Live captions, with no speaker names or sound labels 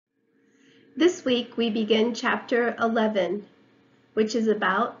This week we begin Chapter 11, which is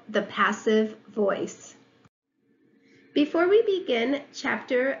about the passive voice. Before we begin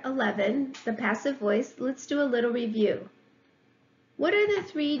Chapter 11, the passive voice, let's do a little review. What are the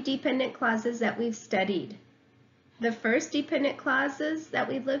three dependent clauses that we've studied? The first dependent clauses that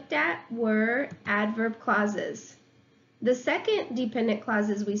we looked at were adverb clauses. The second dependent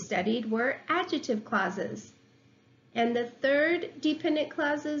clauses we studied were adjective clauses. And the third dependent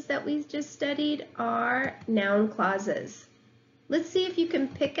clauses that we just studied are noun clauses. Let's see if you can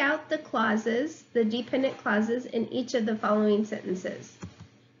pick out the clauses, the dependent clauses in each of the following sentences.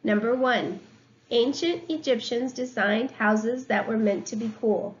 Number 1, ancient Egyptians designed houses that were meant to be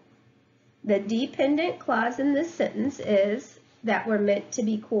cool. The dependent clause in this sentence is that were meant to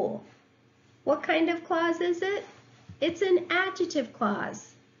be cool. What kind of clause is it? It's an adjective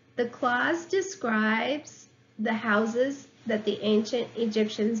clause. The clause describes the houses that the ancient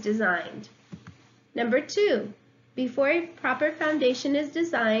Egyptians designed. Number 2, before a proper foundation is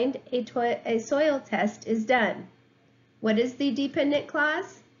designed, a soil test is done. What is the dependent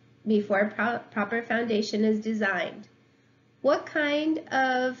clause? Before a proper foundation is designed. What kind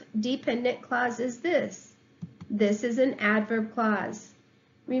of dependent clause is this? This is an adverb clause.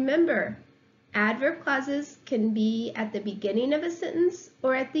 Remember, adverb clauses can be at the beginning of a sentence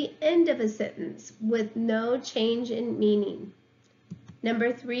or at the end of a sentence with no change in meaning.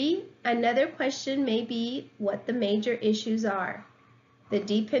 Number 3, another question may be what the major issues are. The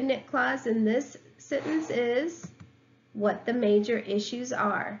dependent clause in this sentence is what the major issues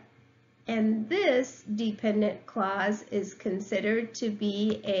are. And this dependent clause is considered to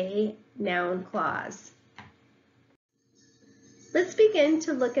be a noun clause. Let's begin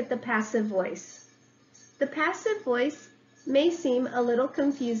to look at the passive voice. The passive voice may seem a little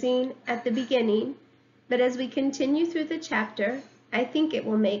confusing at the beginning, but as we continue through the chapter, I think it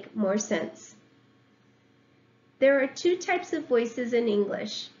will make more sense. There are two types of voices in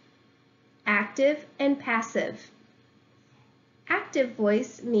English, active and passive. Active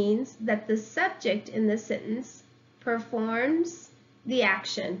voice means that the subject in the sentence performs the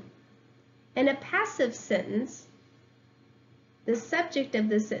action. In a passive sentence, the subject of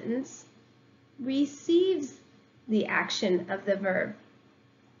the sentence receives the action of the verb.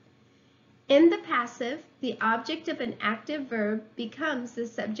 In the passive, the object of an active verb becomes the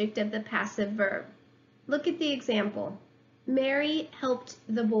subject of the passive verb. Look at the example. Mary helped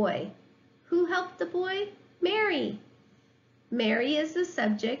the boy. Who helped the boy? Mary. Mary is the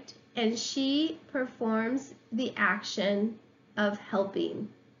subject and she performs the action of helping.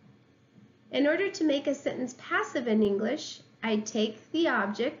 In order to make a sentence passive in English, I take the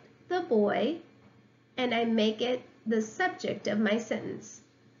object, the boy, and I make it the subject of my sentence.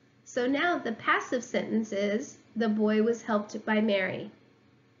 So now the passive sentence is, the boy was helped by Mary.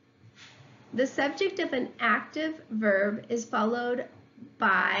 The subject of an active verb is followed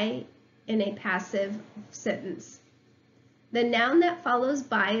by in a passive sentence. The noun that follows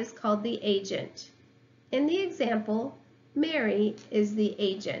by is called the agent. In the example, Mary is the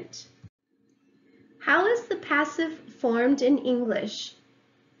agent. How is the passive formed in English?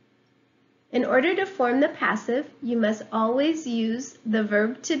 In order to form the passive, you must always use the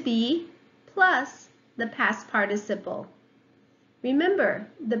verb to be plus the past participle. Remember,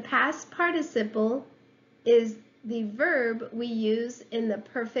 the past participle is the verb we use in the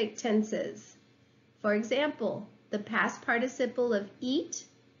perfect tenses. For example, the past participle of eat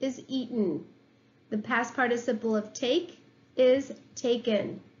is eaten. The past participle of take is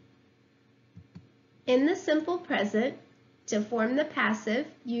taken. In the simple present, to form the passive,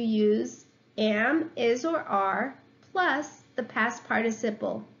 you use am, is, or are plus the past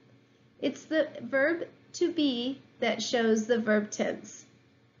participle. It's the verb to be that shows the verb tense.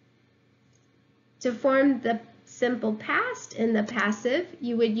 To form the simple past in the passive,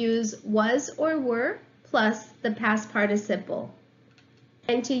 you would use was or were plus the past participle.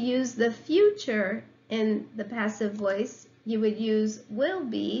 And to use the future in the passive voice, you would use will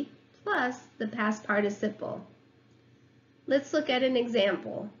be plus the past participle. Let's look at an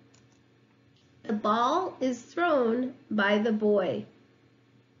example. The ball is thrown by the boy.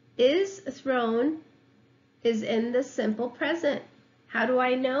 Is thrown is in the simple present. How do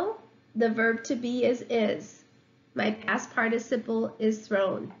I know? The verb to be is. My past participle is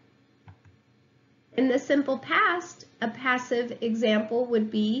thrown. In the simple past, a passive example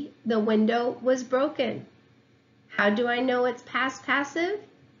would be the window was broken. How do I know it's past passive?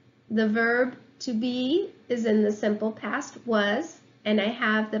 The verb to be is in the simple past was, and I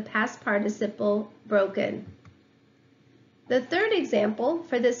have the past participle broken. The third example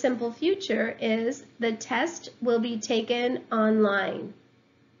for the simple future is the test will be taken online.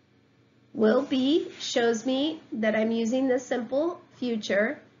 Will be shows me that I'm using the simple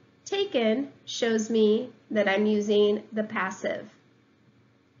future. Taken shows me that I'm using the passive.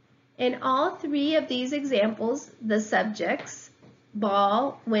 In all three of these examples, the subjects,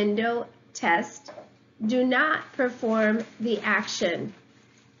 ball, window, test, do not perform the action.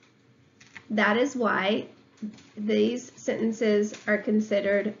 That is why these sentences are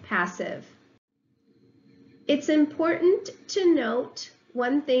considered passive. It's important to note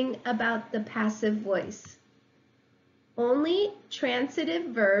one thing about the passive voice. Only transitive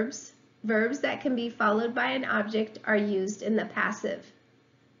verbs, verbs that can be followed by an object, are used in the passive.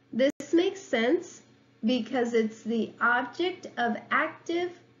 This makes sense because it's the object of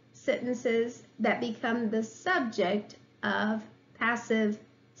active sentences that become the subject of passive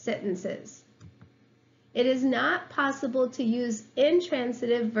sentences. It is not possible to use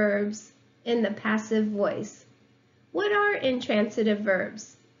intransitive verbs in the passive voice. What are intransitive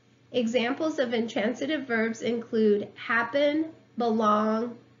verbs? Examples of intransitive verbs include happen,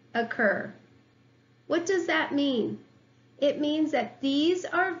 belong, occur. What does that mean? It means that these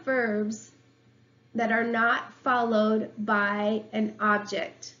are verbs that are not followed by an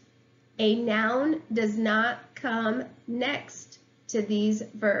object. A noun does not come next to these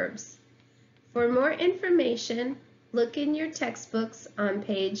verbs. For more information, look in your textbooks on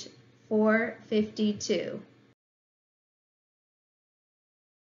page 452.